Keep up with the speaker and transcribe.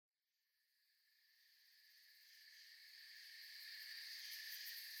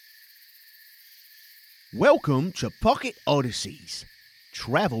Welcome to Pocket Odysseys,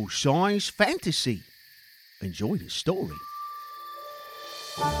 travel size fantasy. Enjoy the story.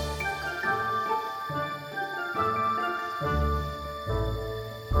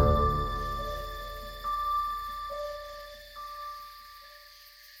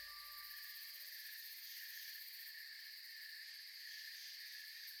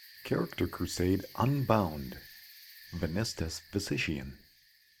 Character Crusade Unbound, Vanistes Vasician,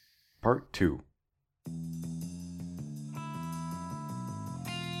 Part 2.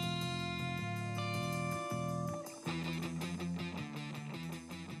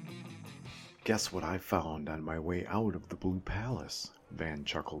 Guess what I found on my way out of the Blue Palace, Van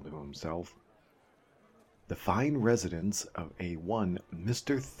chuckled to himself. The fine residence of a one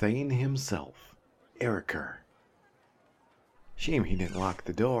Mr. Thane himself, Eriker. Shame he didn't lock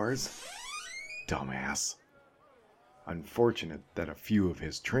the doors. Dumbass. Unfortunate that a few of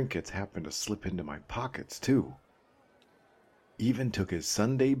his trinkets happened to slip into my pockets, too. Even took his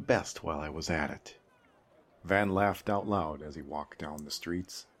Sunday best while I was at it. Van laughed out loud as he walked down the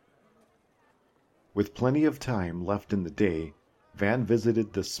streets. With plenty of time left in the day, Van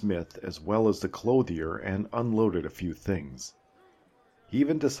visited the smith as well as the clothier and unloaded a few things. He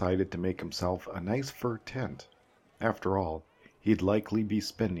even decided to make himself a nice fur tent. After all, he'd likely be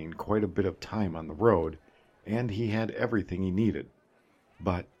spending quite a bit of time on the road, and he had everything he needed.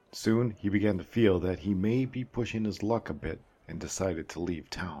 But soon he began to feel that he may be pushing his luck a bit and decided to leave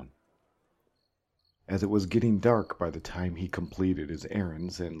town. As it was getting dark by the time he completed his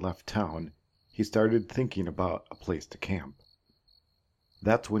errands and left town, he started thinking about a place to camp.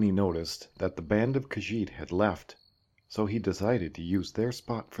 That's when he noticed that the band of Khajiit had left, so he decided to use their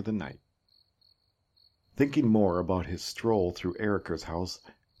spot for the night. Thinking more about his stroll through Eriker's house,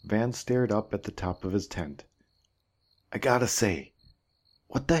 Van stared up at the top of his tent. I gotta say,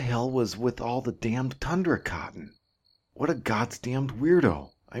 what the hell was with all the damned tundra cotton? What a God's damned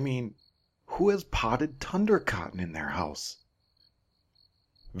weirdo. I mean, who has potted tundra cotton in their house?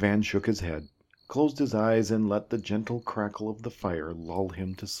 Van shook his head, closed his eyes, and let the gentle crackle of the fire lull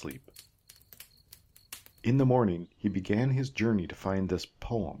him to sleep. In the morning, he began his journey to find this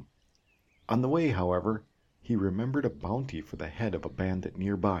poem. On the way, however, he remembered a bounty for the head of a bandit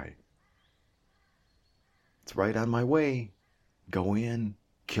nearby. It's right on my way. Go in,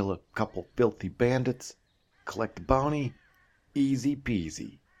 kill a couple filthy bandits, collect the bounty, easy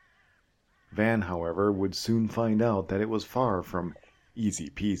peasy. Van, however, would soon find out that it was far from easy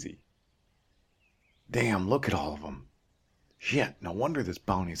peasy. Damn, look at all of them. Shit, no wonder this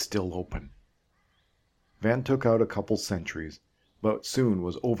bounty's still open. Van took out a couple sentries, but soon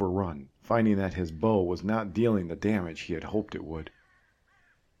was overrun, finding that his bow was not dealing the damage he had hoped it would.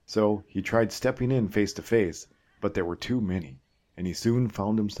 So he tried stepping in face to face, but there were too many, and he soon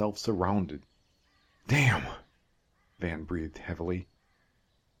found himself surrounded. Damn! Van breathed heavily,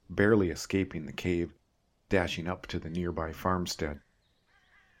 barely escaping the cave, dashing up to the nearby farmstead.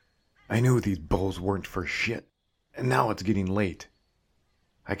 I knew these bows weren't for shit, and now it's getting late.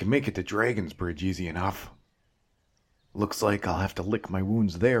 I can make it to Dragon's Bridge easy enough. Looks like I'll have to lick my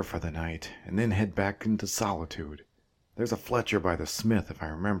wounds there for the night, and then head back into Solitude. There's a Fletcher by the smith, if I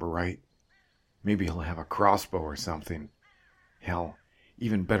remember right. Maybe he'll have a crossbow or something. Hell,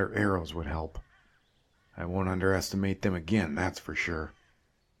 even better arrows would help. I won't underestimate them again, that's for sure.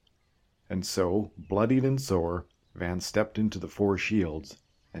 And so, bloodied and sore, Van stepped into the Four Shields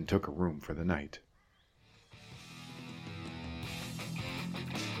and took a room for the night.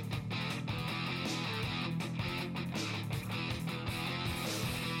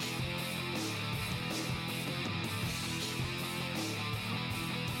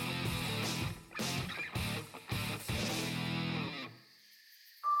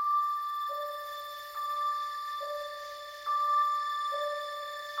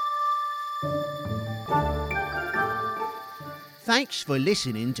 Thanks for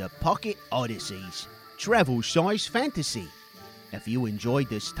listening to Pocket Odysseys, travel size fantasy. If you enjoyed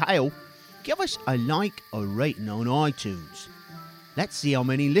this tale, give us a like or rating on iTunes. Let's see how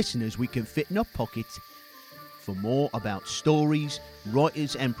many listeners we can fit in our pockets. For more about stories,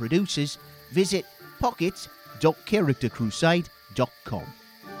 writers and producers, visit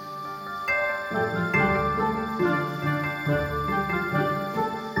pockets.charactercrusade.com.